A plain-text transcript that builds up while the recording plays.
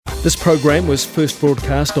This program was first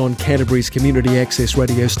broadcast on Canterbury's community access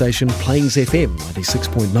radio station Plains FM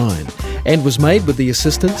 96.9 and was made with the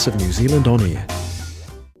assistance of New Zealand On Air.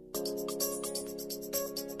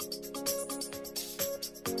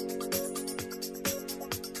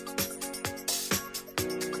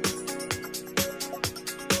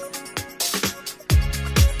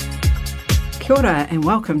 Kia ora and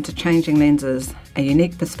welcome to Changing Lenses, a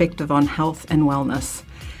unique perspective on health and wellness.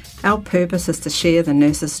 Our purpose is to share the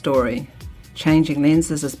nurse's story. Changing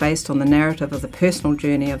Lenses is based on the narrative of the personal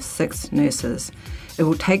journey of 6 nurses. It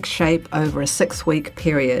will take shape over a 6-week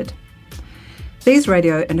period. These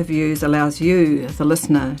radio interviews allows you, the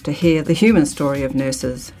listener, to hear the human story of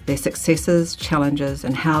nurses, their successes, challenges,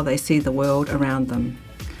 and how they see the world around them.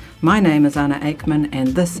 My name is Anna Aikman, and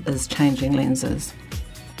this is Changing Lenses.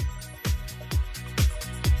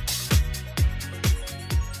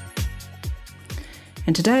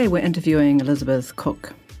 And today we're interviewing Elizabeth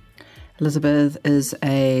Cook. Elizabeth has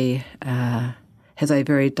a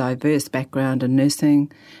very diverse background in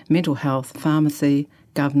nursing, mental health, pharmacy,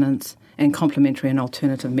 governance, and complementary and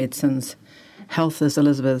alternative medicines. Health is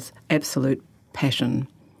Elizabeth's absolute passion.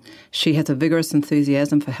 She has a vigorous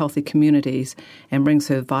enthusiasm for healthy communities and brings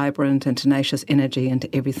her vibrant and tenacious energy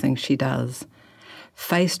into everything she does.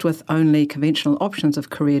 Faced with only conventional options of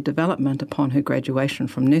career development upon her graduation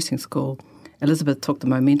from nursing school, Elizabeth took the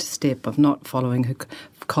momentous step of not following her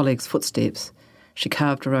colleagues' footsteps. She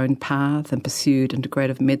carved her own path and pursued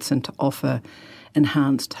integrative medicine to offer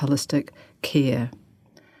enhanced holistic care.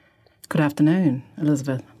 Good afternoon,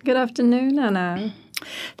 Elizabeth. Good afternoon, Anna.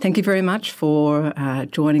 Thank you very much for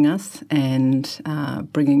joining us and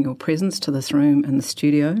bringing your presence to this room in the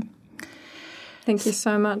studio. Thank you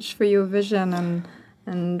so much for your vision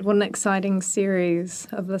and what an exciting series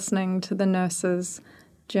of listening to the nurses'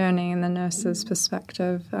 journey and the nurse's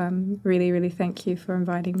perspective. Really thank you for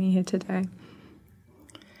inviting me here today.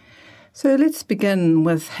 So let's begin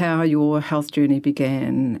with how your health journey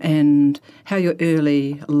began and how your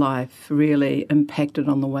early life really impacted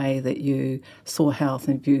on the way that you saw health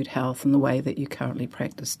and viewed health and the way that you currently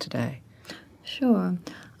practice today. Sure.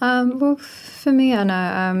 Well, for me,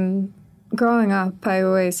 Anna, growing up, I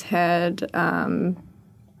always had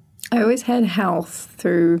health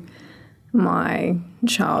through my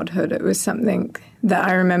childhood. It was something that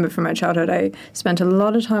I remember from my childhood. I spent a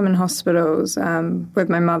lot of time in hospitals with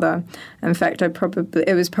my mother. In fact,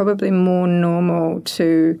 it was probably more normal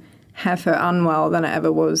to have her unwell than it ever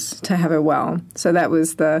was to have her well. So that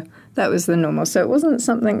was the normal. So it wasn't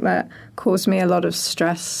something that caused me a lot of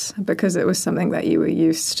stress because it was something that you were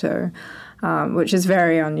used to, which is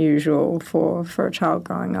very unusual for a child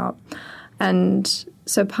growing up. And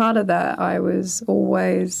so part of that, I was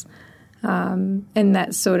always in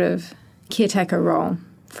that sort of caretaker role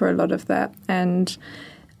for a lot of that. And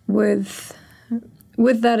with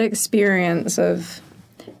that experience of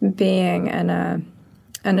being in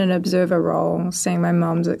an observer role, seeing my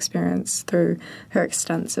mum's experience through her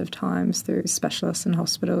extensive times through specialists and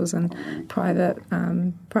hospitals and private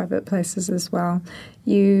places as well,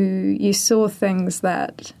 you saw things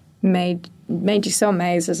that made you so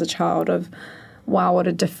amazed as a child of, wow, what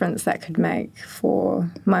a difference that could make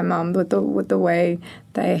for my mum with the way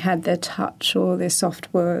they had their touch or their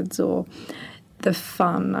soft words or the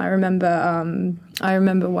fun. I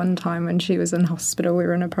remember one time when she was in hospital, we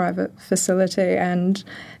were in a private facility, and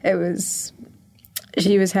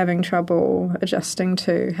she was having trouble adjusting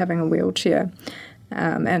to having a wheelchair.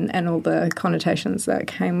 And all the connotations that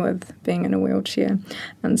came with being in a wheelchair.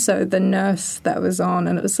 And so the nurse that was on,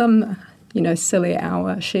 and it was some silly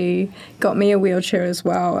hour, she got me a wheelchair as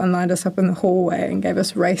well and lined us up in the hallway and gave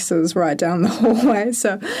us races right down the hallway.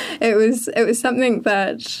 So it was something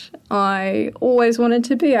that I always wanted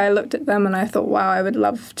to be. I looked at them and I thought, wow, I would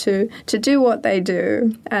love to do what they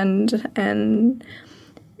do and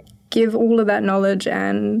give all of that knowledge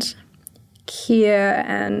and care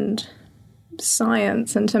and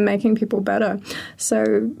science into making people better.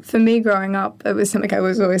 So for me growing up, it was something I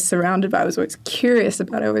was always surrounded by. I was always curious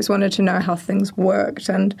about. I always wanted to know how things worked,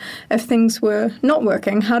 and if things were not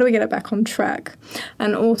working, how do we get it back on track?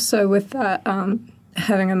 And also with that,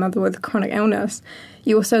 having a mother with chronic illness,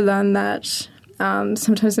 you also learn that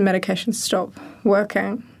sometimes the medications stop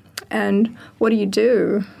working. And what do you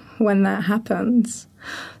do when that happens?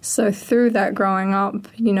 So through that growing up,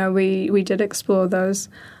 we did explore those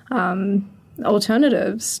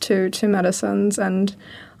alternatives to medicines, and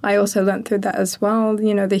I also learnt through that as well,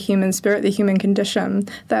 the human spirit, the human condition,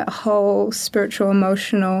 that whole spiritual,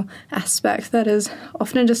 emotional aspect that is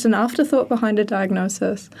often just an afterthought behind a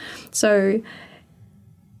diagnosis. So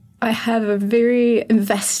I have a very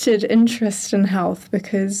invested interest in health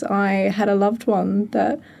because I had a loved one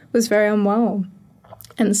that was very unwell.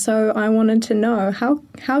 And so I wanted to know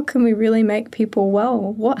how can we really make people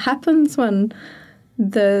well? What happens when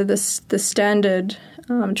the standard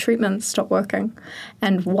treatments stop working,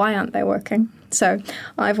 and why aren't they working? So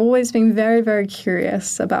I've always been very, very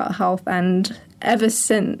curious about health, and ever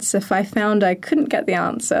since, if I found I couldn't get the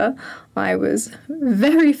answer, I was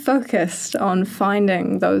very focused on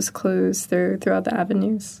finding those clues through other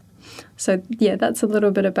avenues. So yeah, that's a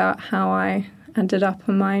little bit about how I ended up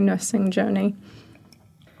on my nursing journey.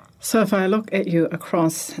 So if I look at you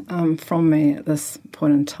across from me at this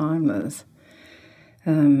point in time, Liz,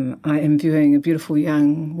 I am viewing a beautiful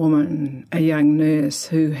young woman, a young nurse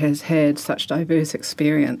who has had such diverse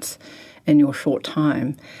experience in your short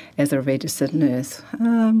time as a registered nurse.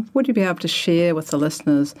 Would you be able to share with the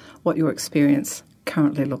listeners what your experience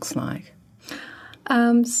currently looks like?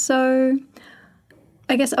 So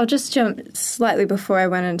I guess I'll just jump slightly before I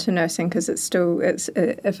went into nursing because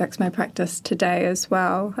it affects my practice today as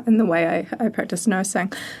well and the way I practice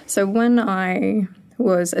nursing. So when I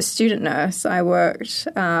was a student nurse, I worked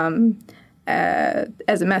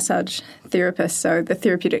as a massage therapist, so the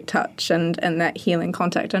therapeutic touch and that healing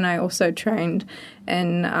contact. And I also trained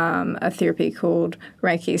in a therapy called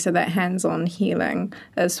Reiki, so that hands-on healing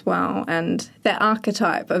as well. And that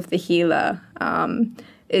archetype of the healer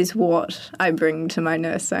is what I bring to my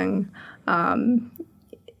nursing.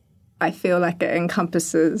 I feel like it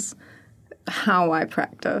encompasses how I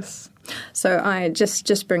practice. So I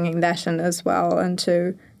just bringing that in as well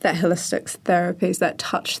into that holistic therapies, that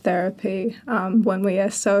touch therapy. When we are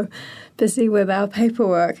so busy with our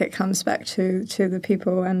paperwork, it comes back to the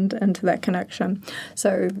people and to that connection.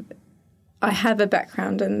 So I have a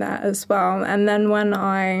background in that as well. And then when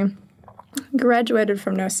I graduated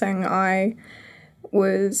from nursing, I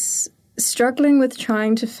was struggling with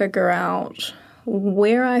trying to figure out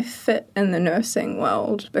where I fit in the nursing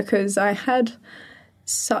world because I had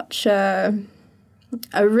such a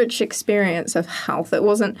rich experience of health. It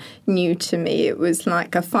wasn't new to me. It was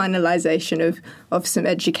like a finalization of some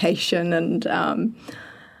education and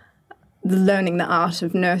learning the art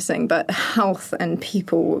of nursing, but health and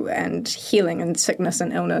people and healing and sickness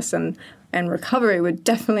and illness and recovery were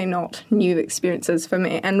definitely not new experiences for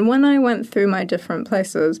me. And when I went through my different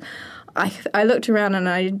places, I looked around and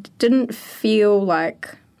I didn't feel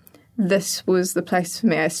like this was the place for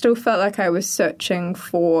me. I still felt like I was searching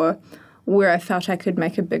for where I felt I could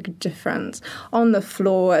make a big difference on the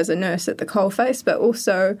floor as a nurse at the coalface, but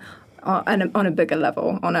also on a bigger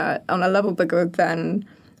level, on a level bigger than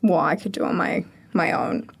what I could do on my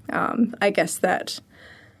own. I guess that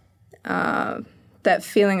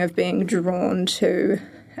feeling of being drawn to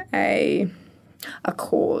a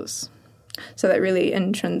cause. So that really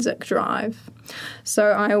intrinsic drive.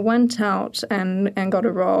 So I went out and got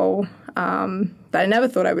a role that I never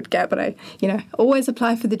thought I would get, but I, always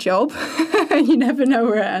apply for the job. You never know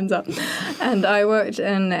where it ends up. And I worked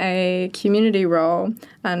in a community role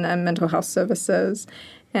and mental health services,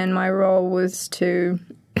 and my role was to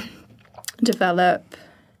develop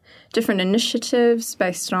different initiatives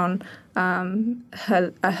based on a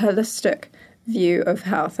holistic view of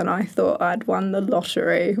health, and I thought I'd won the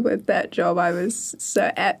lottery with that job. I was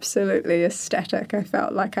so absolutely ecstatic. I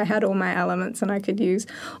felt like I had all my elements and I could use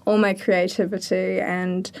all my creativity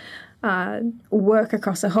and work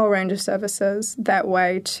across a whole range of services that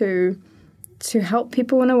way to help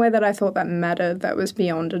people in a way that I thought that mattered, that was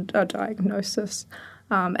beyond a diagnosis.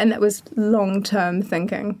 And that was long-term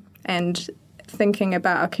thinking and thinking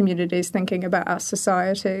about our communities, thinking about our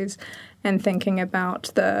societies, and thinking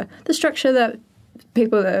about the structure that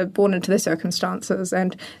people are born into their circumstances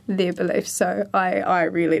and their beliefs. So I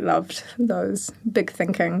really loved those big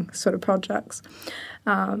thinking sort of projects.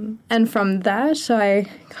 And from that, I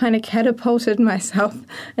kind of catapulted myself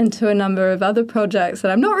into a number of other projects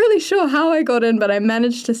that I'm not really sure how I got in, but I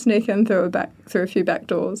managed to sneak in through a few back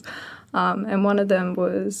doors. And one of them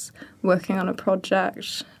was working on a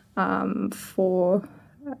project for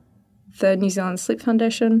the New Zealand Sleep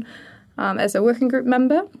Foundation as a working group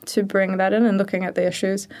member to bring that in and looking at the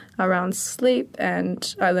issues around sleep.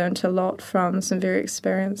 And I learned a lot from some very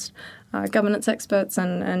experienced governance experts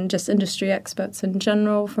and just industry experts in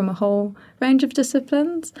general from a whole range of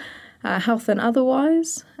disciplines, health and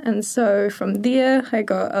otherwise. And so from there, I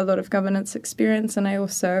got a lot of governance experience, and I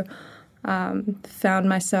also found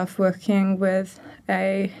myself working with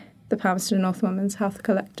the Palmerston North Women's Health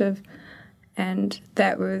Collective, and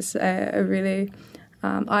that was a really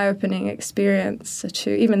eye-opening experience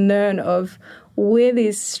to even learn of where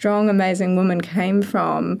these strong, amazing women came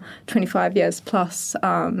from 25 years plus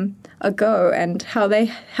ago, and how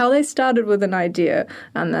they started with an idea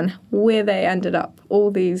and then where they ended up all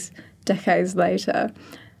these decades later,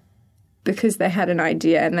 because they had an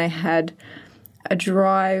idea and they had a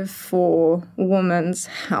drive for women's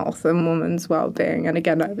health and women's well-being. And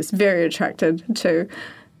again, I was very attracted to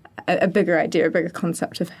a bigger idea, a bigger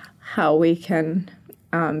concept of how we can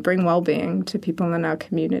bring well-being to people in our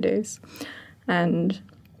communities. And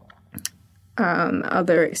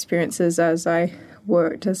other experiences as I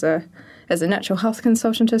worked as a natural health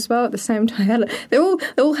consultant as well at the same time. They're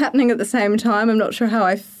all happening at the same time. I'm not sure how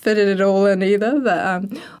I fitted it all in either, but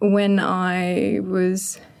when I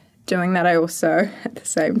was doing that, I also, at the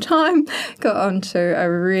same time, got onto a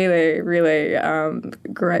really, really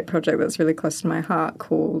great project that's really close to my heart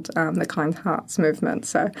called the Kind Hearts Movement.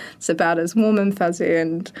 So it's about as warm and fuzzy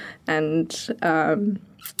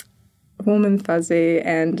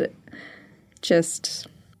and just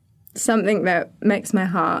something that makes my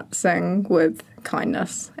heart sing with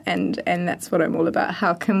kindness. And that's what I'm all about.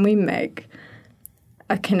 How can we make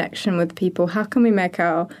a connection with people? How can we make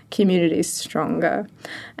our communities stronger?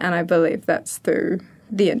 And I believe that's through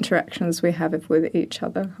the interactions we have with each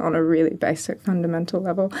other on a really basic, fundamental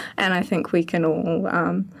level. And I think we can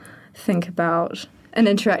all think about an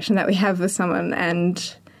interaction that we have with someone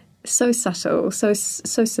and so subtle, so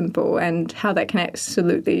simple, and how that can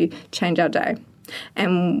absolutely change our day.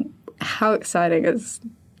 And how exciting is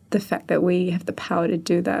the fact that we have the power to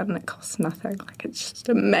do that and it costs nothing. Like, it's just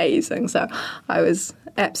amazing. So I was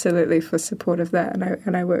absolutely for support of that,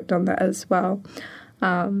 and I worked on that as well.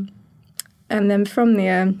 And then from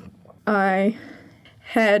there, I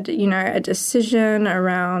had, a decision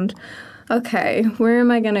around, okay, where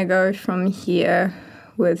am I going to go from here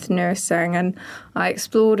with nursing? And I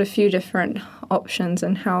explored a few different options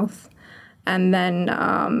in health, and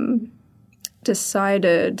then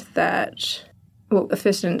decided that, well, I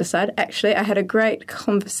first didn't decide. Actually, I had a great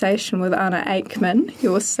conversation with Anna Aikman,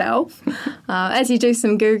 yourself, as you do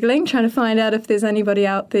some Googling, trying to find out if there's anybody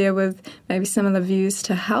out there with maybe similar views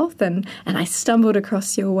to health. And I stumbled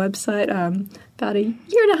across your website about a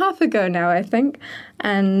year and a half ago now, I think.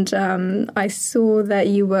 And I saw that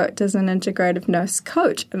you worked as an integrative nurse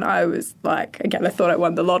coach. And I was like, again, I thought I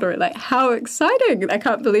won the lottery. Like, how exciting. I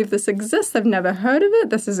can't believe this exists. I've never heard of it.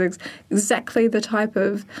 This is exactly the type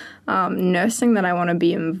of nursing that I want to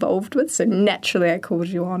be involved with. So naturally, I called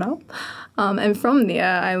you on up. And from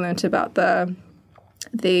there, I learned about the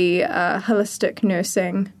holistic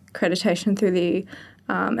nursing accreditation through the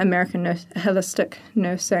American Holistic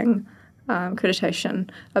Nursing accreditation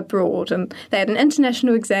abroad, and they had an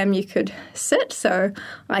international exam you could sit. So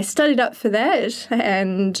I studied up for that,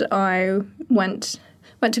 and I went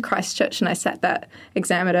to Christchurch, and I sat that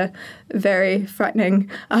exam at a very frightening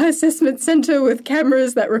assessment centre with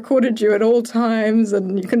cameras that recorded you at all times,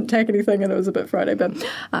 and you couldn't take anything, and it was a bit frightening,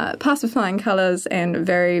 but passed with flying colours, and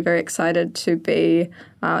very, very excited to be,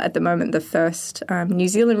 at the moment, the first New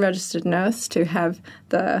Zealand registered nurse to have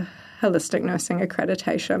the holistic nursing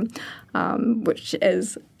accreditation, which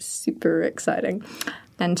is super exciting.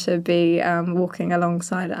 And to be walking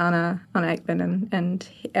alongside Anna Aikman and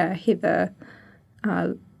Heather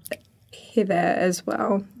as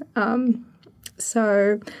well.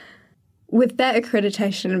 So with that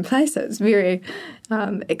accreditation in place, I was very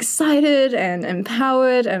excited and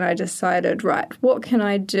empowered, and I decided, right, what can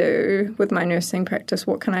I do with my nursing practice?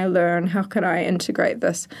 What can I learn? How can I integrate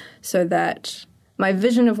this so that my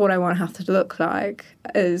vision of what I want health to look like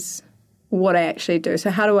is what I actually do?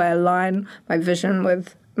 So how do I align my vision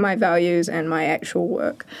with my values and my actual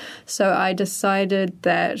work? So I decided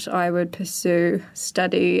that I would pursue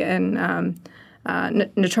study in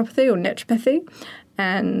naturopathy or naturopathy.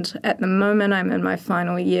 And at the moment, I'm in my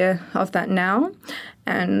final year of that now.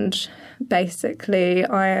 And basically,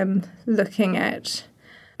 I am looking at,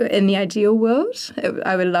 in the ideal world,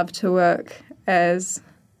 I would love to work as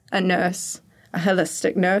a nurse, a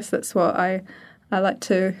holistic nurse. That's what I like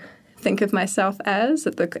to think of myself as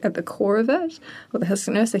at the core of it, or the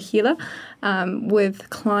holistic nurse, a healer, with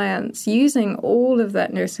clients using all of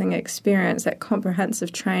that nursing experience, that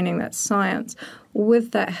comprehensive training, that science,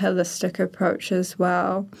 with that holistic approach as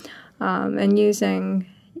well, and using,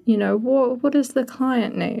 what does the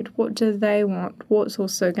client need? What do they want? What's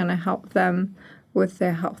also going to help them with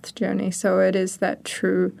their health journey? So it is that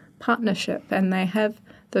true partnership, and they have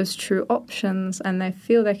those true options, and they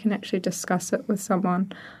feel they can actually discuss it with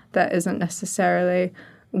someone that isn't necessarily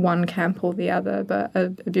one camp or the other, but a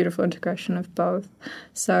beautiful integration of both.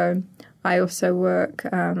 So I also work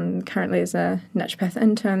currently as a naturopath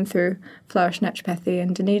intern through Flourish Naturopathy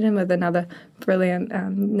in Dunedin with another brilliant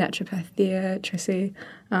naturopath there, Tracy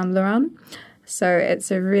Laurent. So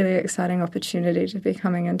it's a really exciting opportunity to be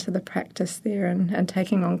coming into the practice there and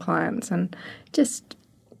taking on clients and just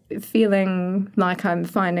feeling like I'm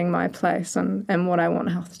finding my place and what I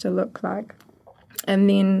want health to look like. And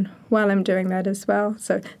then while I'm doing that as well,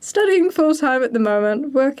 so studying full-time at the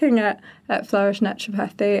moment, working at Flourish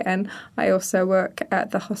Naturopathy, and I also work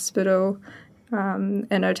at the hospital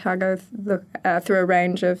in Otago through a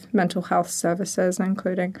range of mental health services,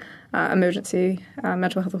 including emergency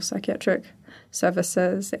mental health or psychiatric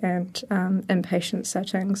services and inpatient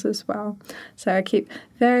settings as well. So I keep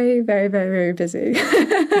very, very, very, very busy.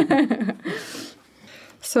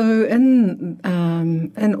 So in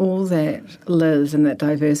all that, Liz, and that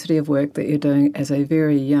diversity of work that you're doing as a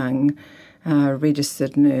very young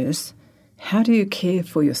registered nurse, how do you care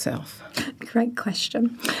for yourself? Great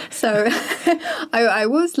question. So I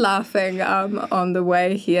was laughing on the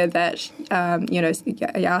way here that,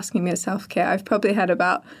 you're asking me a self-care. I've probably had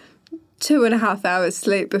about 2.5 hours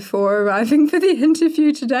sleep before arriving for the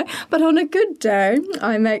interview today. But on a good day,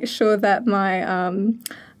 I make sure that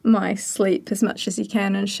my sleep, as much as you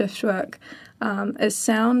can in shift work, is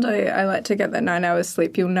sound. I like to get that 9 hours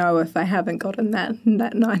sleep. You'll know if I haven't gotten that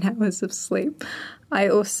 9 hours of sleep. I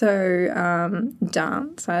also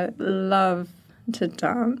dance. I love to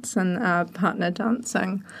dance and partner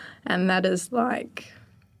dancing, and that is like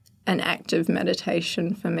an active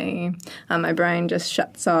meditation for me. My brain just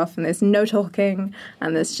shuts off and there's no talking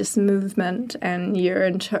and there's just movement, and you're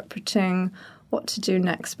interpreting what to do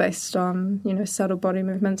next based on, subtle body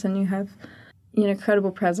movements, and you have,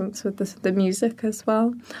 credible presence with the music as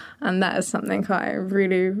well. And that is something I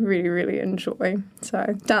really, really, really enjoy.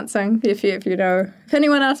 So dancing, if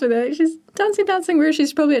anyone asks me that, she's dancing, where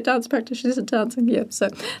she's probably at dance practice, she's at dancing, yeah. So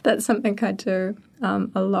that's something I do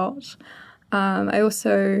a lot. I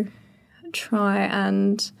also try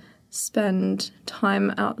and spend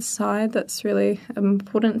time outside. That's really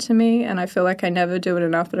important to me, and I feel like I never do it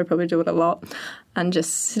enough, but I probably do it a lot. And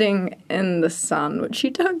just sitting in the sun, which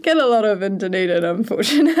you don't get a lot of in Dunedin,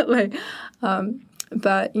 unfortunately.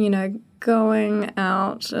 But, going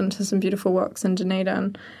out into some beautiful walks in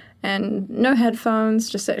Dunedin and no headphones,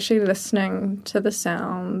 just actually listening to the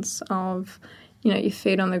sounds of, your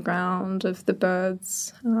feet on the ground, of the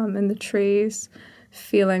birds in the trees,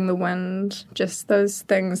 feeling the wind, just those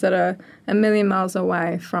things that are a million miles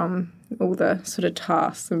away from all the sort of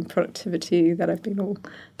tasks and productivity that I've been all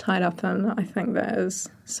tied up in. I think that is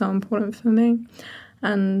so important for me.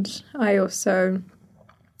 And I also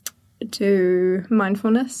do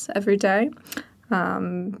mindfulness every day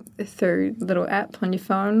through a little app on your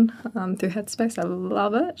phone, through Headspace. I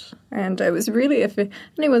love it. And it was really, if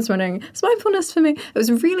anyone's wondering, is mindfulness for me? It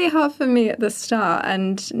was really hard for me at the start,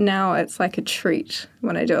 and now it's like a treat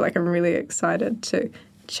when I do it. Like, I'm really excited to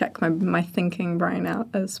check my thinking brain out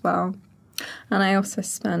as well. And I also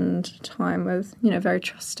spend time with, very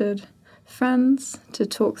trusted friends to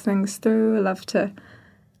talk things through.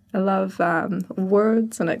 I love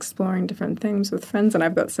words and exploring different things with friends, and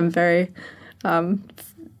I've got some very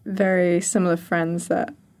very similar friends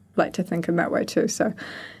that like to think in that way too. So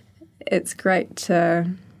it's great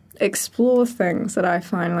to explore things that I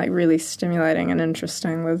find like really stimulating and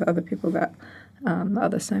interesting with other people that are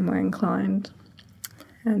the same way inclined.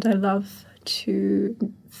 And I love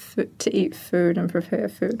to eat food and prepare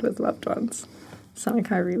food with loved ones. Something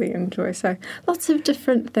I really enjoy. So lots of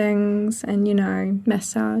different things, and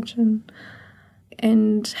massage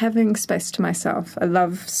and having space to myself. I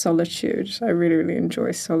love solitude. I really, really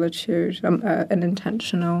enjoy solitude, an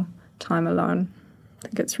intentional time alone. I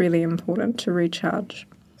think it's really important to recharge.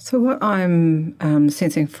 So what I'm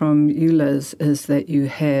sensing from you, Liz, is that you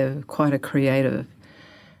have quite a creative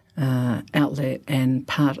outlet, and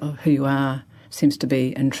part of who you are seems to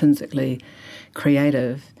be intrinsically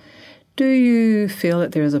creative. Do you feel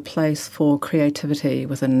that there is a place for creativity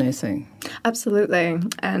within nursing? Absolutely.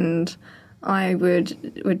 And I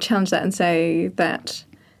would challenge that and say that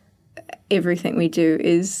everything we do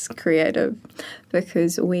is creative,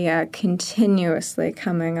 because we are continuously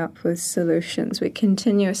coming up with solutions. We're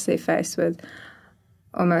continuously faced with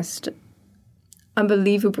almost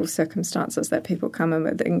unbelievable circumstances that people come in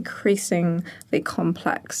with, increasingly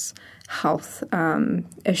complex health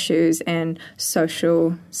issues and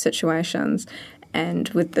social situations. And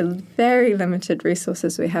with the very limited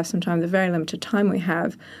resources we have, sometimes the very limited time we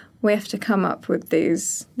have to come up with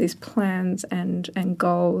these plans and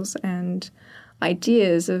goals and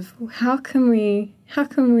ideas of how can we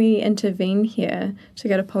intervene here to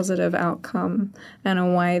get a positive outcome in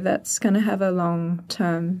a way that's going to have a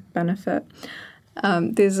long-term benefit.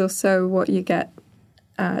 There's also what you get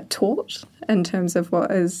taught in terms of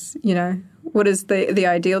what is the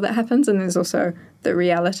ideal that happens, and there's also the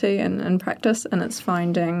reality in practice, and it's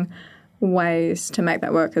finding ways to make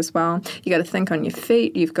that work as well. You got to think on your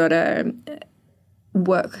feet. You've got to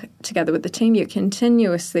work together with the team. You're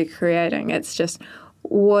continuously creating. It's just,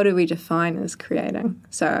 what do we define as creating?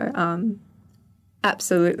 So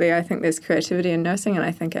absolutely, I think there's creativity in nursing, and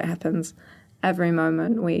I think it happens every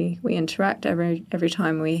moment we interact, every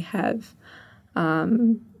time we have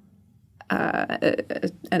an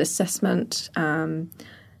assessment,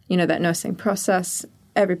 that nursing process.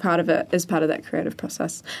 Every part of it is part of that creative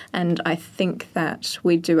process. And I think that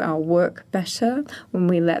we do our work better when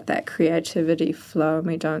we let that creativity flow and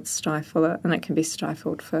we don't stifle it. And it can be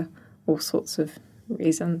stifled for all sorts of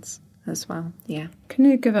reasons as well. Yeah. Can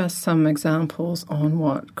you give us some examples on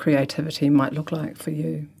what creativity might look like for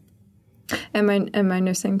you? In my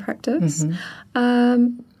nursing practice?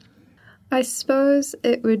 Mm-hmm. I suppose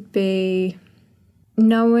it would be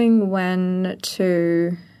knowing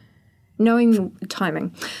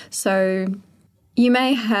timing. So you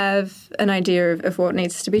may have an idea of what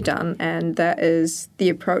needs to be done, and that is the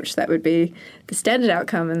approach that would be the standard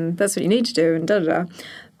outcome, and that's what you need to do, and da-da-da.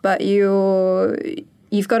 But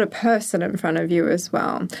you've got a person in front of you as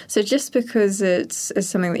well. So just because it's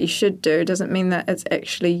something that you should do doesn't mean that it's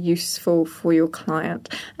actually useful for your client.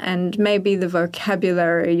 And maybe the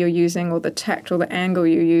vocabulary you're using or the tact or the angle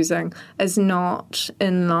you're using is not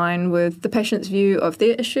in line with the patient's view of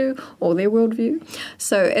their issue or their worldview.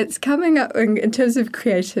 So it's coming up, in terms of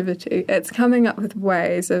creativity, it's coming up with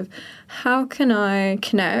ways of how can I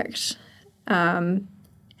connect,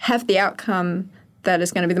 have the outcome that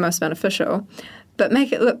is going to be the most beneficial, but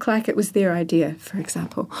make it look like it was their idea, for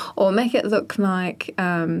example, or make it look like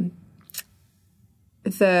the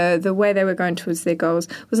way they were going towards their goals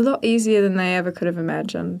was a lot easier than they ever could have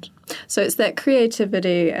imagined. So it's that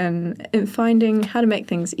creativity and in finding how to make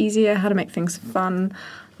things easier, how to make things fun,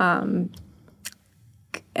 and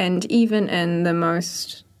even in the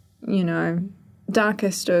most,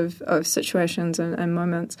 darkest of situations and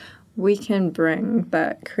moments, we can bring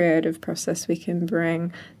that creative process, we can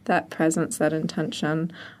bring that presence, that intention,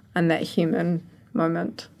 and that human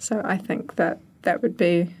moment. So I think that would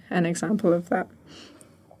be an example of that.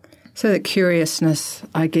 So the curiousness,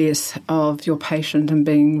 I guess, of your patient and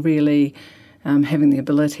being really having the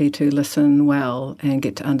ability to listen well and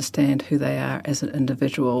get to understand who they are as an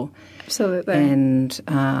individual. Absolutely. And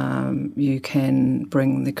you can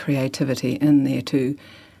bring the creativity in there to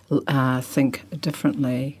think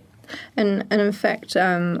differently. And in fact,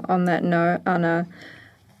 on that note, Anna,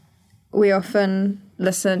 we often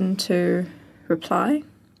listen to reply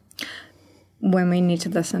when we need to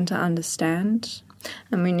listen to understand,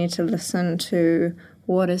 and we need to listen to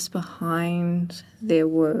what is behind their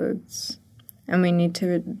words, and we need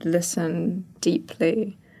to listen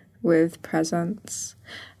deeply with presence.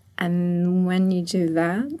 And when you do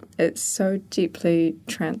that, it's so deeply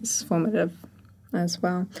transformative as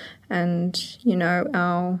well. And,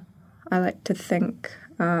 I like to think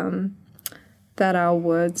that our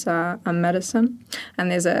words are medicine.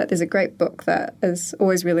 And there's a great book that has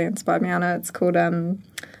always really inspired me, Anna. It's called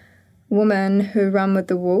Woman Who Run with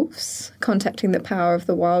the Wolves, Contacting the Power of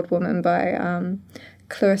the Wild Woman by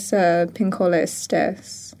Clarissa Pinkola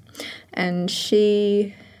Estes. And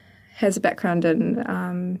she has a background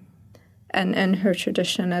in her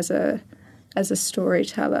tradition as a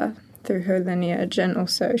storyteller through her lineage, and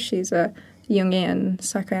also she's a Jungian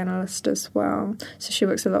psychoanalyst as well. So she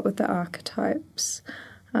works a lot with the archetypes.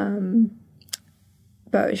 But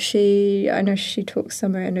I know she talks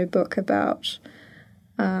somewhere in her book about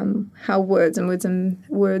how words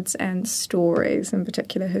and stories, in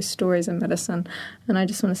particular her stories and medicine. And I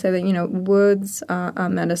just want to say that, words are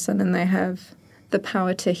medicine, and they have the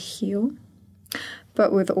power to heal.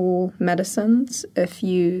 But with all medicines, if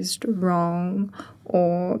used wrong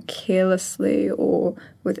or carelessly or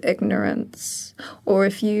with ignorance, or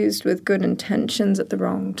if used with good intentions at the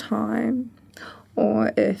wrong time,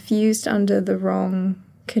 or if used under the wrong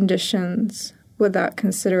conditions without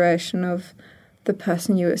consideration of the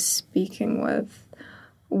person you are speaking with,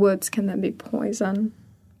 words can then be poison.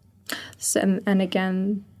 So, and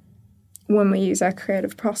again, when we use our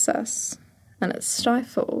creative process and it's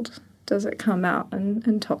stifled, does it come out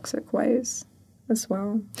in toxic ways as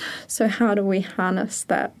well? So how do we harness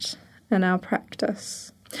that in our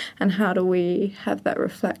practice? And how do we have that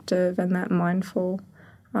reflective and that mindful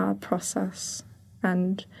process?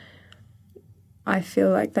 And I feel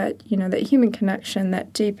like that, that human connection,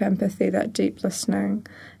 that deep empathy, that deep listening,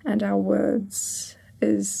 and our words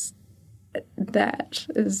is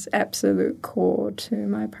absolute core to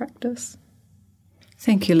my practice.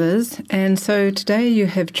 Thank you, Liz. And so today you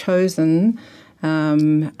have chosen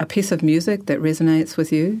a piece of music that resonates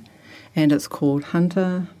with you, and it's called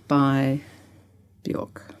Hunter by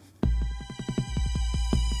Björk.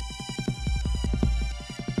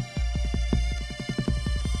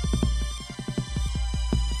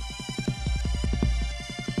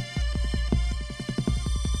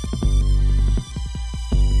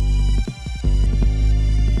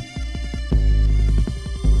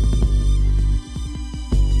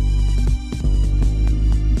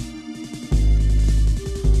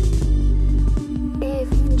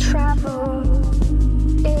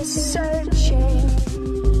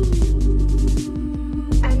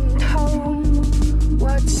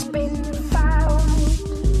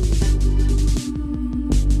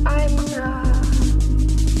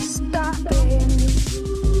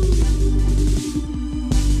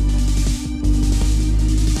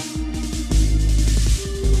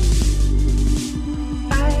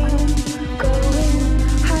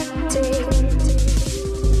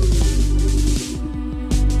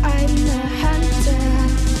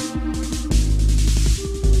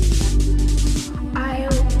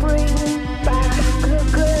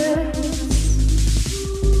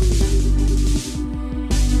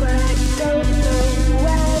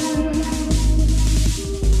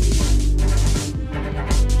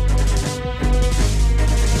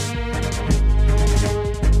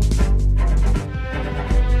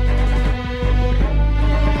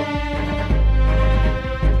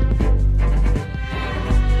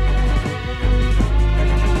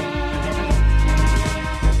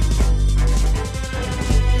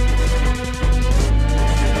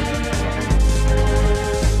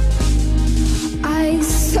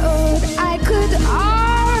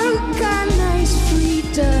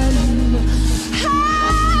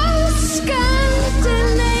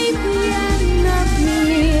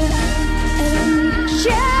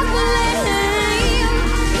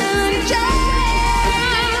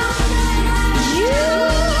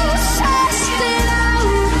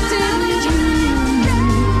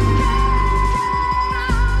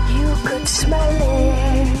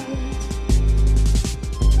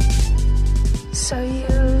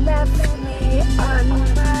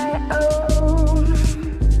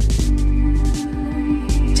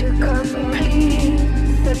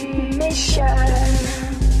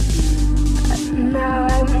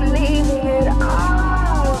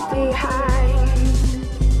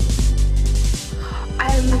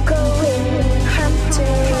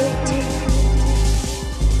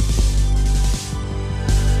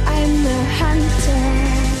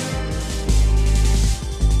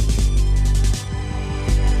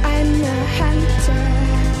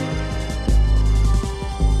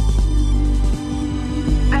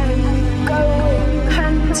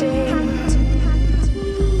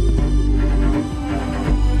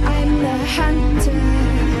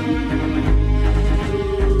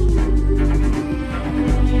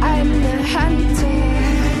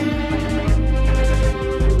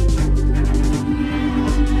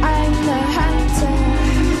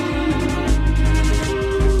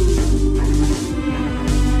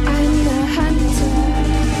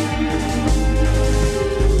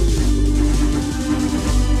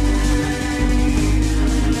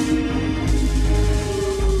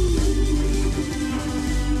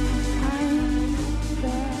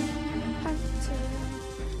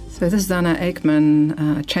 So this is Anna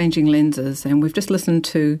Aikman, Changing Lenses, and we've just listened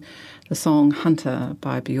to the song Hunter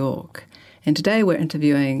by Björk. And today we're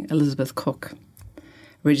interviewing Elizabeth Cook,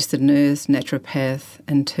 registered nurse, naturopath,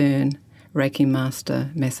 intern, Reiki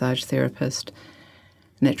master, massage therapist,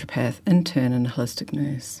 naturopath, intern, and holistic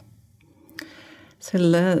nurse. So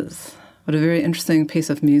Liz, what a very interesting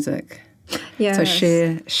piece of music. Yes.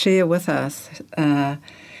 So share with us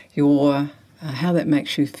your how that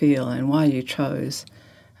makes you feel and why you chose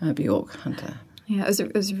Björk Hunter. Yeah,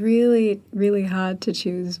 it was really, really hard to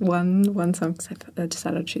choose one song because I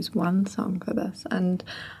decided to choose one song for this. And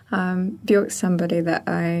Björk's somebody that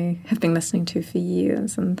I have been listening to for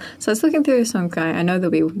years. And so I was looking through the song guide. I know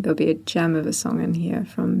there'll be a gem of a song in here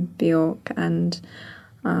from Björk, and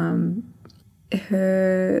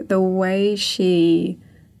the way she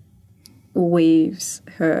weaves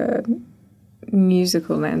her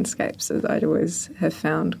musical landscapes, as I'd always have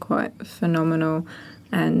found quite phenomenal,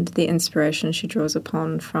 and the inspiration she draws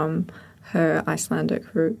upon from her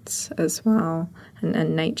Icelandic roots as well,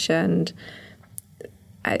 and nature, and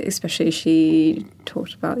especially she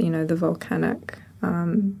talked about, the volcanic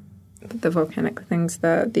the volcanic things,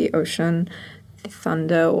 the ocean, the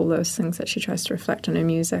thunder, all those things that she tries to reflect on her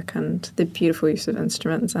music, and the beautiful use of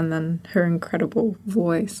instruments, and then her incredible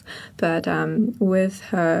voice. But with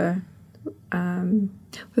her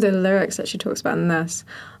lyrics that she talks about in this,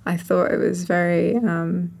 I thought it was very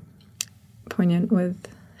poignant with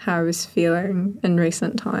how I was feeling in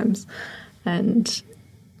recent times. And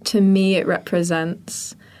to me, it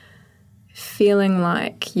represents feeling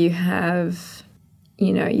like you have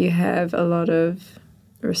a lot of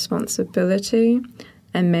responsibility,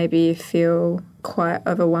 and maybe you feel quite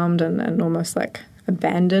overwhelmed and almost like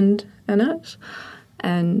abandoned in it.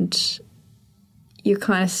 And you're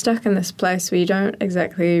kind of stuck in this place where you don't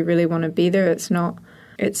exactly really want to be there. It's not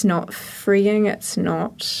freeing. It's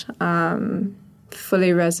not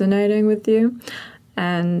fully resonating with you,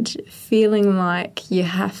 and feeling like you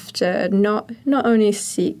have to not only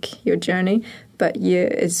seek your journey, but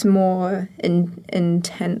it's more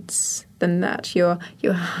intense than that. You're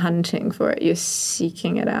hunting for it. You're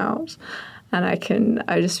seeking it out, and I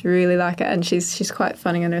just really like it. And she's quite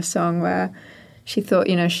funny in her song where she thought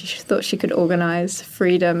she could organize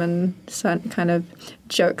freedom, and some kind of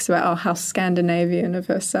jokes about how Scandinavian of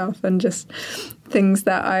herself, and just things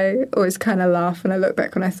that I always kind of laugh when I look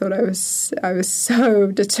back, when I thought I was so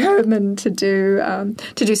determined to do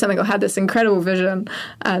something, or had this incredible vision,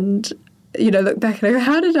 and look back and go,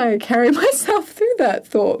 how did I carry myself through that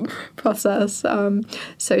thought process?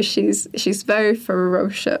 So she's very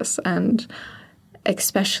ferocious, and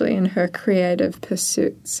especially in her creative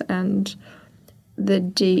pursuits, and the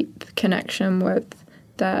deep connection with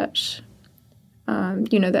that,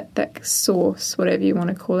 that source, whatever you want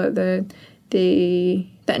to call it,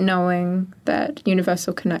 that knowing, that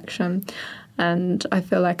universal connection. And I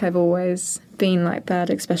feel like I've always been like that,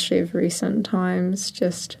 especially of recent times.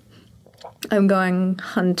 Just I'm going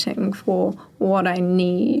hunting for what I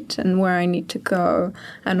need and where I need to go,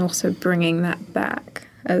 and also bringing that back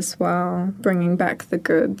as well, bringing back the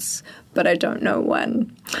goods, but I don't know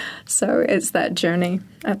when. So it's that journey,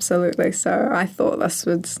 absolutely. So I thought this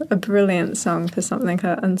was a brilliant song for something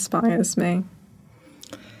that inspires me.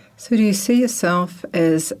 So do you see yourself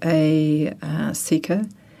as a seeker,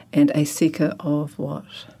 and a seeker of what?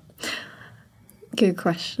 Good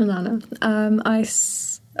question, Anna.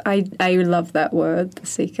 I love that word, the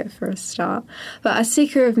seeker, for a start. But a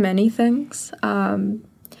seeker of many things. And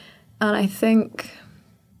I think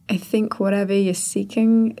whatever you're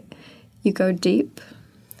seeking, you go deep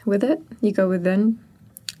with it. You go within.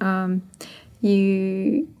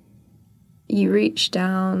 You reach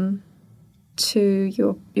down to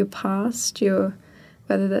your past,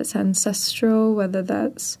 whether that's ancestral, whether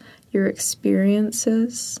that's your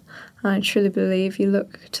experiences. I truly believe you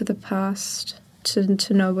look to the past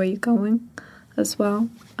to know where you're going as well.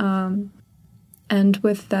 And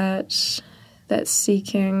with that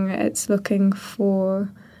seeking, it's looking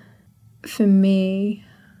for me,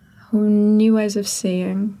 new ways of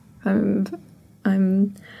seeing.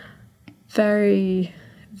 I'm very,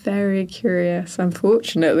 very curious,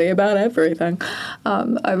 unfortunately, about everything.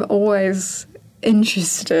 I'm always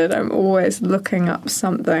interested. I'm always looking up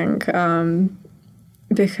something,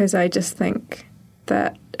 because I just think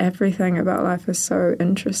that everything about life is so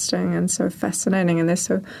interesting and so fascinating, and there's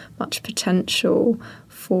so much potential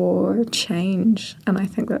for change, and I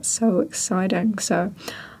think that's so exciting. So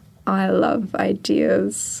I love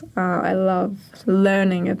ideas. I love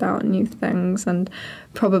learning about new things, and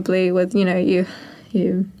probably with you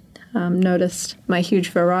noticed my huge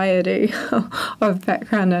variety of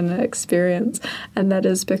background and experience, and that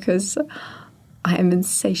is because I am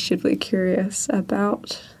insatiably curious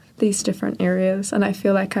about these different areas, and I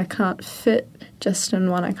feel like I can't fit just in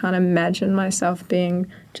one. I can't imagine myself being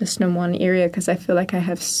just in one area, because I feel like I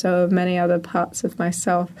have so many other parts of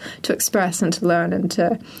myself to express and to learn and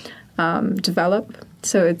to develop.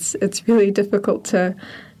 So it's really difficult to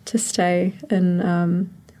stay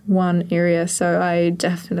in one area. So I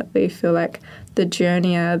definitely feel like the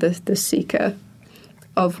journeyer, the seeker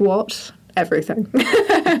of what? Everything.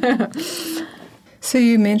 So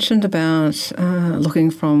you mentioned about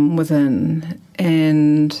looking from within,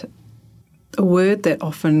 and a word that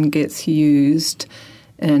often gets used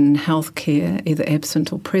in healthcare, either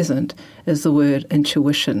absent or present, is the word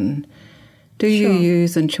intuition. Do you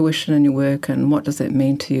use intuition in your work, and what does that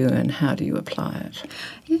mean to you, and how do you apply it?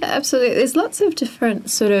 Yeah, absolutely. There's lots of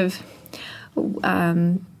different sort of,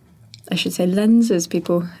 I should say, lenses,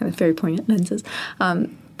 people have very poignant lenses,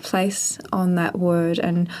 place on that word.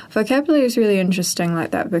 And vocabulary is really interesting like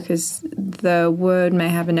that, because the word may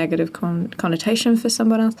have a negative connotation for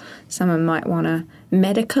someone else. Someone might want to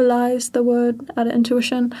medicalize the word out of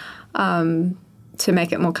intuition. to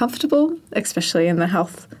make it more comfortable, especially in the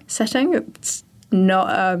health setting. It's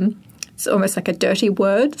not... it's almost like a dirty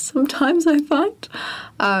word sometimes, I find.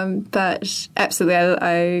 But absolutely,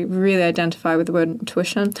 I really identify with the word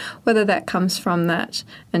intuition, whether that comes from that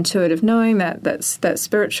intuitive knowing, that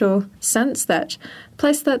spiritual sense, that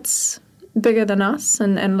place that's bigger than us,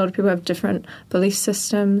 and a lot of people have different belief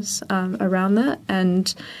systems around that.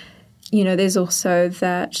 And, there's also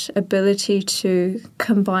that ability to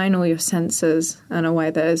combine all your senses in a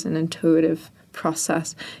way that is an intuitive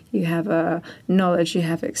process. You have a knowledge, you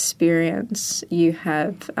have experience, you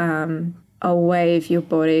have a way of your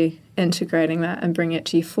body integrating that and bring it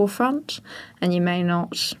to your forefront, and you may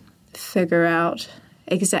not figure out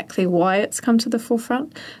exactly why it's come to the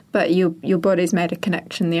forefront, but your body's made a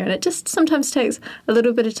connection there, and it just sometimes takes a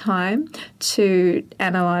little bit of time to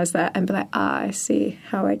analyze that and be like, I see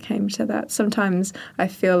how I came to that. Sometimes I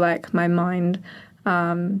feel like my mind,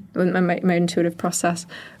 my intuitive process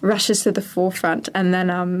rushes to the forefront, and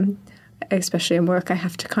then especially in work, I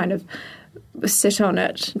have to kind of sit on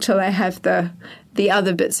it until I have the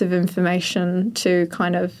other bits of information to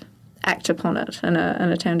kind of act upon it in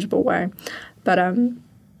a tangible way. But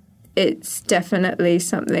it's definitely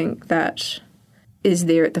something that is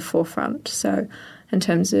there at the forefront. So in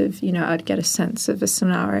terms of, I'd get a sense of a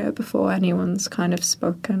scenario before anyone's kind of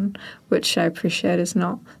spoken, which I appreciate is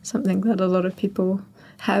not something that a lot of people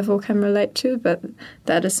have or can relate to, but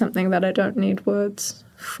that is something that I don't need words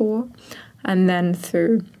for. And then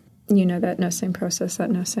through, that nursing process,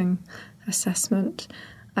 that nursing assessment,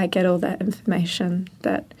 I get all that information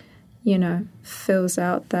that, fills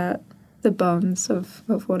out the bones of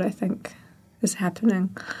what I think is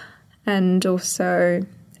happening. And also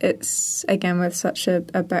it's, again, with such a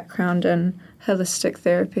background in holistic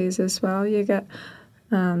therapies as well, you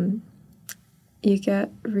get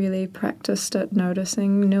really practiced at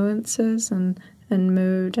noticing nuances and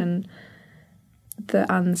mood and the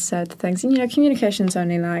unsaid things. And, communication's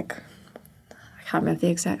only I can't remember the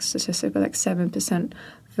exact statistic, but 7%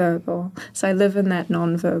 verbal. So I live in that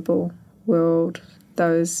non-verbal world,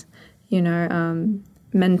 those,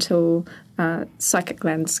 mental, psychic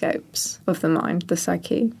landscapes of the mind, the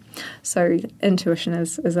psyche. So intuition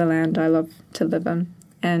is a land I love to live in,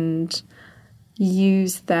 and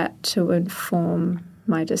use that to inform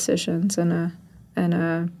my decisions in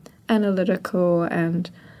a analytical and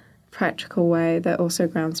practical way that also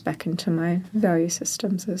grounds back into my value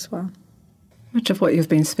systems as well. Much of what you've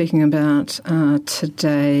been speaking about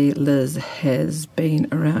today, Liz, has been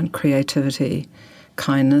around creativity,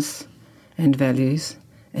 kindness, and values,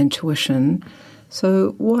 intuition.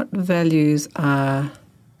 So what values are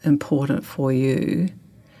important for you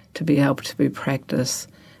to be able to be practiced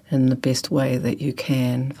in the best way that you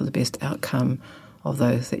can for the best outcome of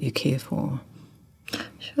those that you care for?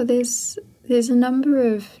 Sure, there's a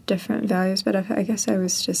number of different values, but I guess I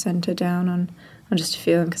was just centred down on just a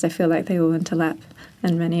few of them because I feel like they all interlap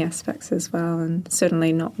in many aspects as well, and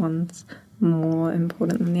certainly not one's more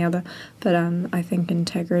important than the other. But I think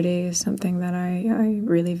integrity is something that I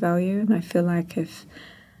really value, and I feel like if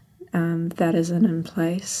that isn't in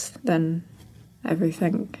place, then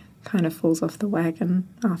everything kind of falls off the wagon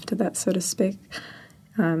after that, so to speak.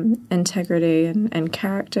 Integrity and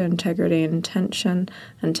character, integrity and intention,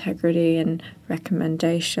 integrity and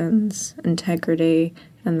recommendations, integrity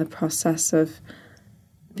and the process of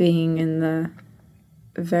being in the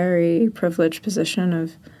very privileged position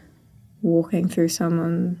of walking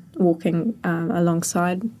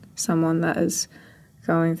alongside someone that is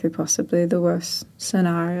going through possibly the worst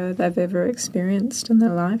scenario they've ever experienced in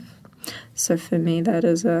their life. So for me, that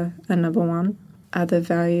is a number one. Other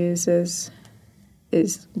values is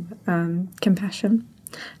compassion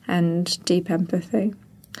and deep empathy,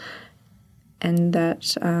 and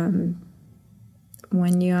that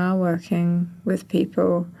when you are working with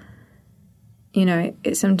people,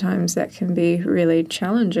 sometimes that can be really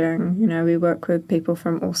challenging. We work with people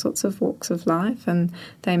from all sorts of walks of life, and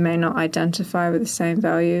they may not identify with the same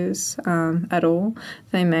values at all.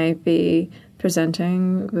 They may be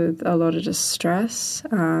presenting with a lot of distress.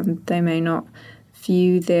 They may not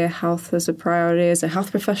view their health as a priority as a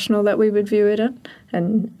health professional that we would view it in.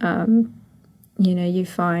 And, you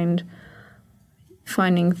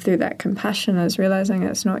finding through that compassion is realizing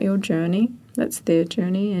it's not your journey, it's their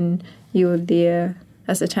journey, and you're there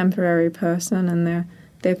as a temporary person in their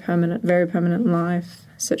very permanent life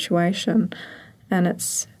situation. And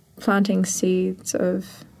it's planting seeds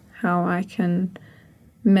of how I can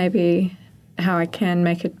make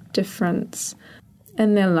a difference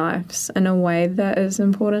in their lives in a way that is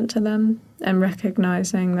important to them, and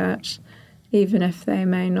recognizing that even if they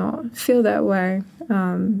may not feel that way,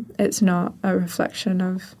 it's not a reflection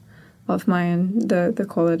of the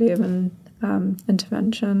quality of an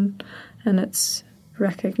intervention, and it's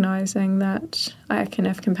recognizing that I can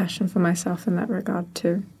have compassion for myself in that regard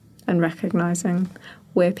too, and recognizing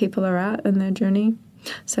where people are at in their journey.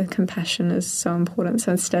 So compassion is so important.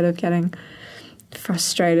 So instead of getting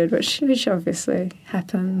frustrated, which obviously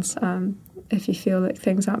happens if you feel like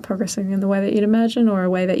things aren't progressing in the way that you'd imagine, or a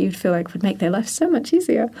way that you'd feel like would make their life so much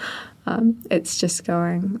easier, it's just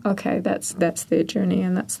going, okay, that's their journey,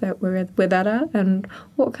 and that's where they're at, and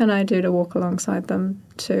what can I do to walk alongside them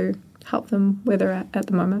to help them where they're at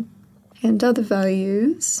the moment. And other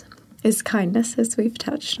values is kindness, as we've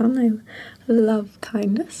touched on. I love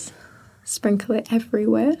kindness. Sprinkle it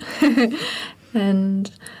everywhere.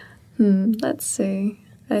 And let's see.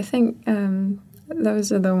 I think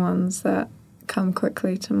those are the ones that come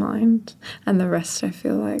quickly to mind, and the rest I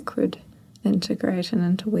feel like would integrate and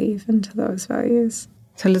interweave into those values.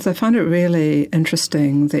 So Liz, I find it really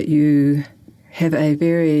interesting that you have a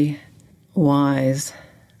very wise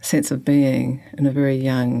sense of being in a very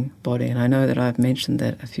young body, and I know that I've mentioned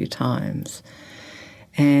that a few times.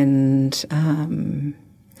 And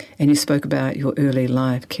you spoke about your early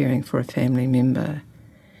life caring for a family member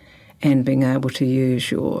and being able to use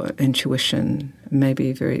your intuition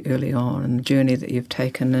maybe very early on in the journey that you've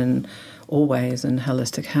taken in always in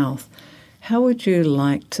holistic health. How would you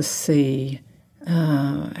like to see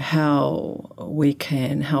how we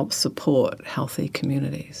can help support healthy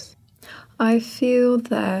communities? I feel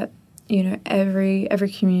that, every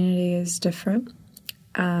community is different,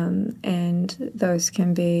 and those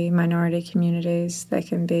can be minority communities, they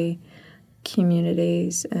can be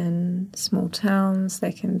communities in small towns,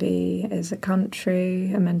 they can be as a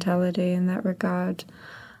country, a mentality in that regard.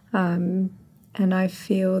 And I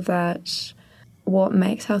feel that what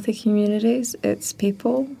makes healthy communities, it's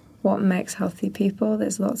people. What makes healthy people?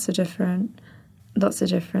 There's lots of different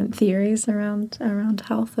theories around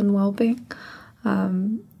health and well-being,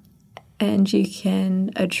 and you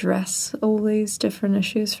can address all these different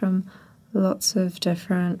issues from lots of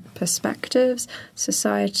different perspectives,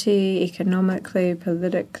 society, economically,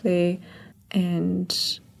 politically,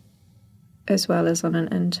 and as well as on an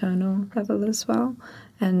internal level as well.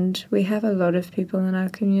 And we have a lot of people in our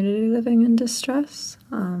community living in distress.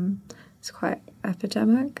 It's quite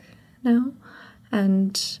epidemic now,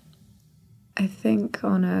 and I think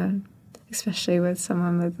especially with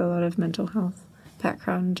someone with a lot of mental health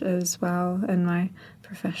background as well in my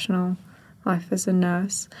professional life as a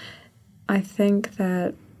nurse, I think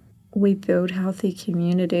that we build healthy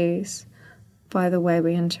communities by the way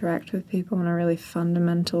we interact with people on a really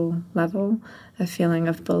fundamental level, a feeling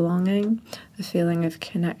of belonging, a feeling of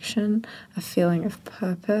connection, a feeling of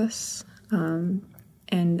purpose, and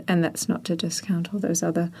that's not to discount all those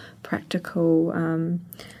other practical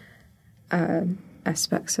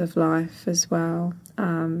aspects of life as well.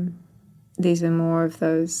 These are more of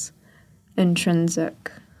those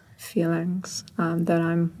intrinsic feelings that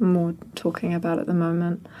I'm more talking about at the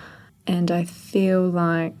moment. And I feel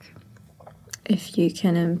like if you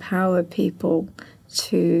can empower people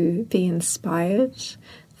to be inspired,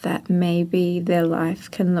 that maybe their life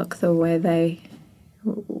can look the way they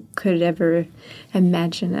could ever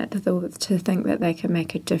imagine it, to think that they can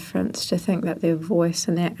make a difference, to think that their voice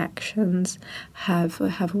and their actions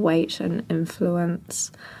have weight and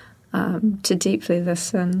influence, to deeply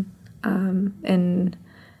listen in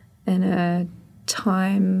a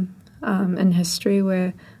time in history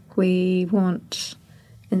where we want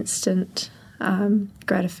instant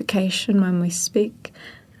gratification when we speak,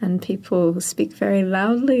 and people speak very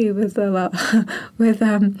loudly with a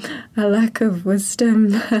lack of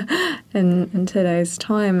wisdom in today's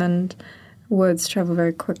time, and words travel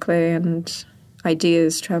very quickly and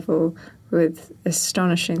ideas travel with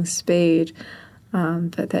astonishing speed,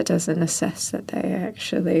 but that doesn't assess that they are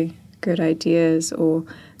actually good ideas or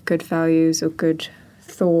good values or good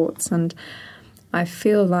thoughts. And I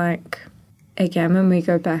feel like, again, when we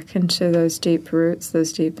go back into those deep roots,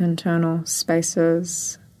 those deep internal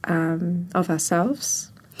spaces of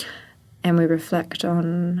ourselves, and we reflect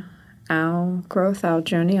on our growth, our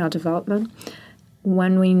journey, our development,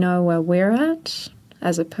 when we know where we're at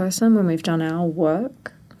as a person, when we've done our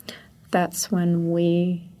work, that's when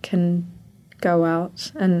we can go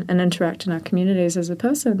out and interact in our communities as a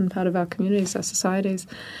person, part of our communities, our societies,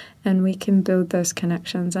 and we can build those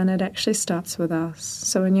connections. And it actually starts with us.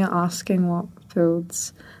 So when you're asking what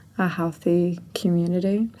builds a healthy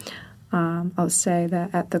community, I'll say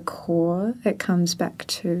that at the core, it comes back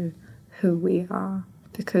to who we are,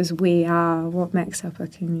 because we are what makes up a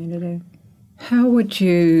community. How would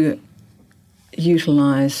you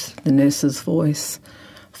utilise the nurse's voice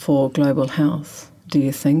for global health? Do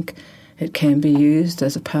you think it can be used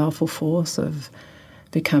as a powerful force of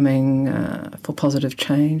becoming for positive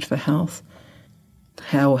change for health?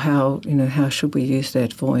 How should we use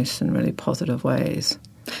that voice in really positive ways?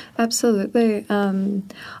 Absolutely.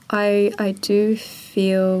 I do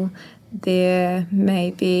feel there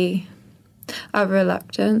may be a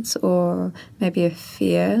reluctance or maybe a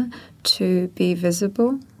fear to be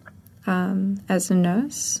visible as a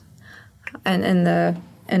nurse, and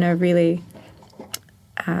in a really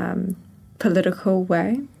political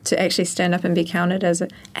way, to actually stand up and be counted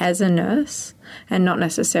as a nurse, and not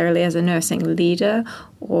necessarily as a nursing leader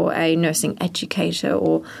or a nursing educator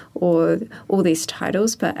or all these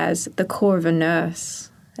titles, but as the core of a nurse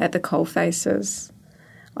at the coalfaces.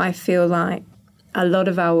 I feel like a lot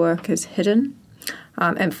of our work is hidden,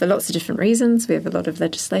 and for lots of different reasons. We have a lot of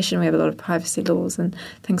legislation, we have a lot of privacy laws and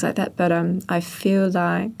things like that, but I feel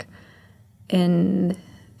like in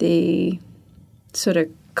the sort of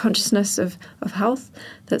consciousness of health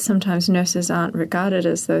that sometimes nurses aren't regarded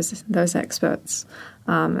as those experts,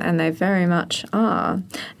 and they very much are.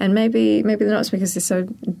 And maybe they're not, because they're so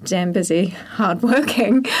damn busy,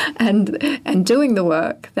 hardworking, and doing the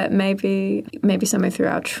work, that maybe somewhere through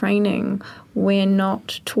our training we're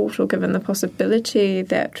not taught or given the possibility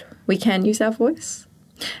that we can use our voice.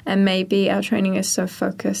 And maybe our training is so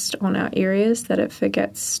focused on our areas that it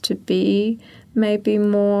forgets to be maybe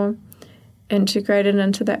more integrated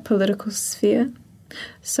into that political sphere.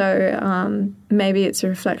 So maybe it's a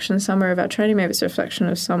reflection somewhere of our training, maybe it's a reflection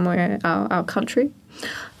of somewhere our country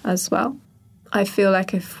as well. I feel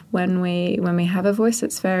like when we have a voice,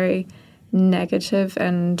 it's very negative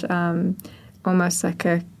and almost like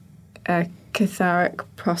a cathartic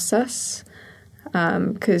process,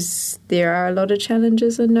 because there are a lot of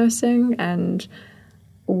challenges in nursing, and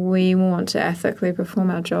we want to ethically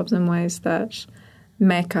perform our jobs in ways that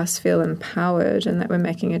make us feel empowered and that we're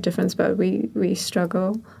making a difference, but we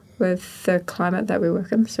struggle with the climate that we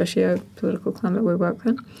work in, the socio-political climate we work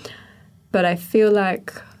in. But I feel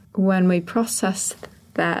like when we process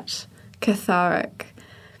that cathartic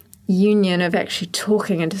union of actually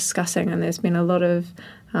talking and discussing, and there's been a lot of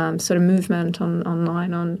sort of movement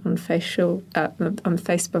online on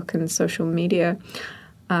Facebook and social media,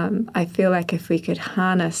 I feel like if we could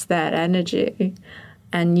harness that energy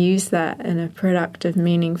and use that in a productive,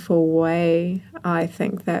 meaningful way, I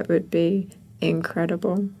think that would be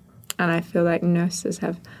incredible. And I feel like nurses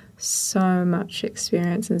have so much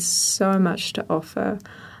experience and so much to offer,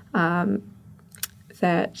 that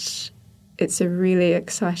it's a really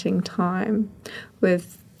exciting time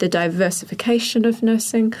with the diversification of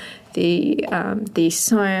nursing, the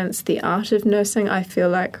science, the art of nursing. I feel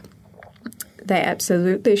like they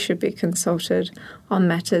absolutely should be consulted on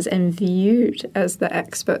matters and viewed as the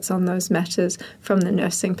experts on those matters from the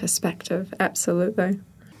nursing perspective. Absolutely.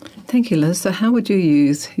 Thank you, Liz. So how would you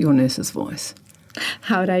use your nurse's voice?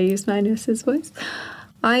 How would I use my nurse's voice?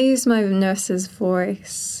 I use my nurse's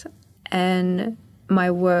voice and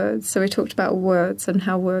my words. So we talked about words and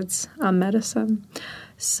how words are medicine.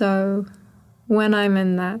 So when I'm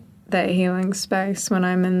in that healing space, when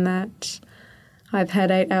I'm in that I've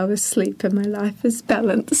had 8 hours sleep and my life is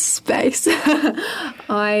balanced space,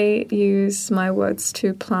 I use my words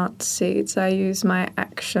to plant seeds. I use my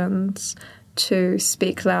actions to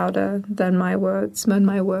speak louder than my words when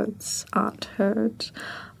my words aren't heard.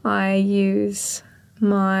 I use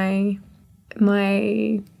my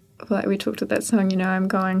like we talked about that song, I'm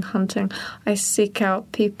going hunting. I seek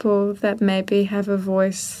out people that maybe have a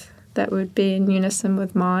voice that would be in unison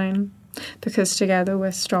with mine, because together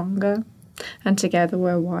we're stronger. And together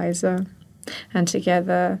we're wiser. And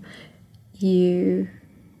together you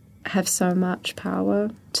have so much power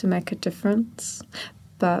to make a difference.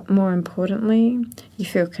 But more importantly, you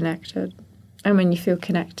feel connected. And when you feel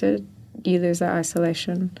connected, you lose that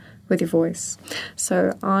isolation with your voice.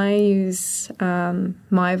 So I use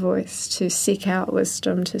my voice to seek out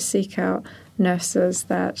wisdom, to seek out nurses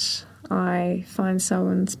that I find so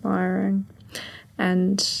inspiring.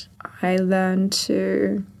 And I learn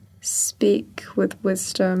to speak with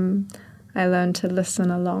wisdom. I learn to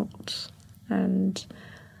listen a lot, and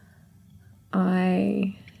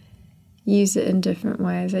I use it in different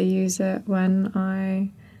ways. I use it when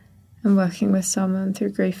I am working with someone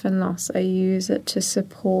through grief and loss. I use it to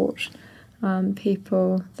support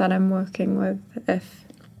people that I'm working with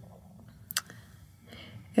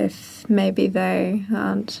if maybe they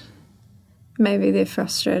aren't, maybe they're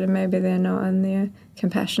frustrated, maybe they're not in their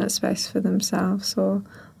compassionate space for themselves or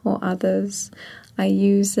others. I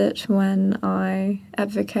use it when I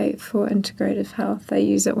advocate for integrative health. I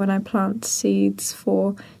use it when I plant seeds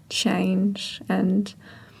for change and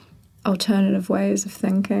alternative ways of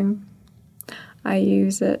thinking. I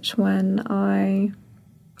use it when I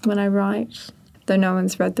write. Though no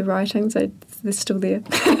one's read the writings, they're still there.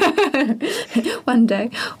 One day.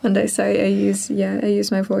 So I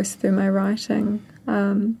use my voice through my writing.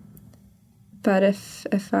 But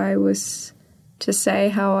if I was to say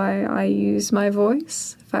how I use my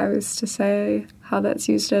voice, if I was to say how that's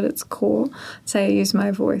used at its core, I'd say I use my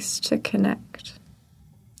voice to connect.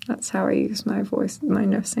 That's how I use my voice, my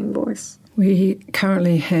nursing voice. We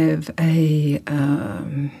currently have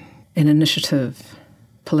an initiative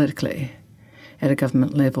politically at a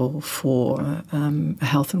government level for a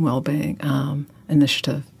health and wellbeing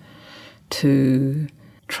initiative to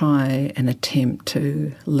try and attempt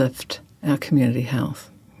to lift our community health.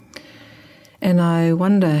 And I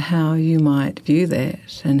wonder how you might view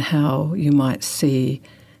that and how you might see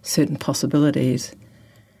certain possibilities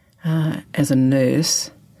as a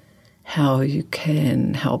nurse, how you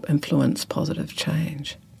can help influence positive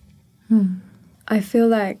change. I feel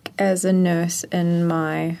like as a nurse in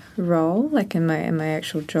my role, like in my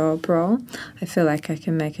actual job role, I feel like I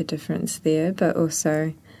can make a difference there, but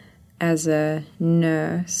also as a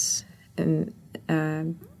nurse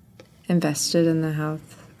invested in the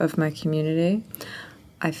health of my community,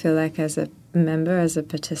 I feel like as a member, as a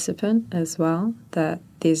participant as well, that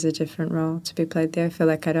there's a different role to be played there. I feel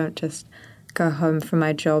like I don't just go home from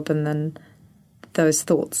my job and then those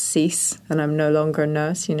thoughts cease and I'm no longer a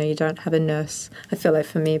nurse. You know, you don't have a nurse. I feel like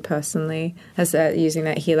for me personally, as using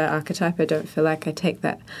that healer archetype, I don't feel like I take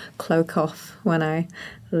that cloak off when I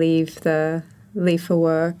leave for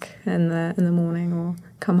work in the morning or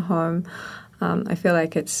come home. I feel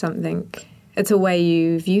like it's something. It's a way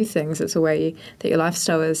you view things. It's a way that your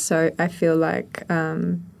lifestyle is. So I feel like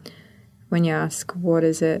when you ask what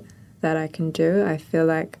is it that I can do, I feel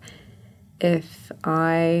like if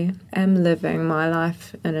I am living my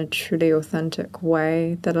life in a truly authentic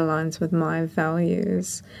way that aligns with my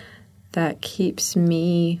values, that keeps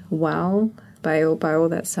me well by all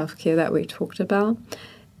that self-care that we talked about,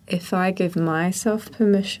 if I give myself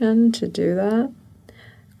permission to do that,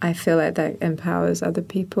 I feel like that empowers other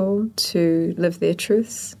people to live their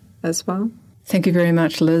truths as well. Thank you very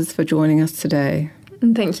much, Liz, for joining us today.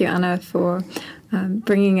 And thank you, Anna, for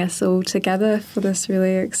bringing us all together for this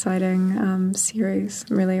really exciting series.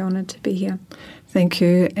 I'm really honoured to be here. Thank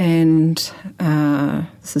you. And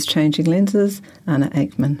this is Changing Lenses, Anna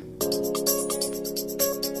Aikman.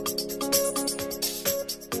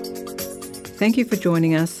 Thank you for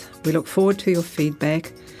joining us. We look forward to your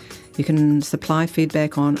feedback. You can supply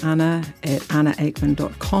feedback on Anna at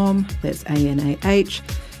annaaikman.com. That's ANAH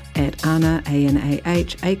at Anna,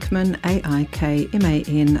 ANAH, Aikman,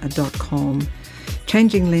 AIKMAN.com.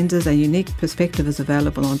 Changing Lenses, a unique perspective, is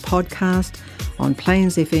available on podcast on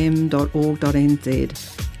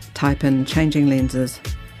plainsfm.org.nz. Type in Changing Lenses.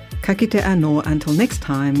 Ka kite anō. Until next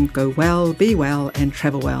time, go well, be well, and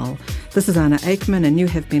travel well. This is Anna Aikman, and you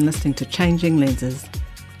have been listening to Changing Lenses.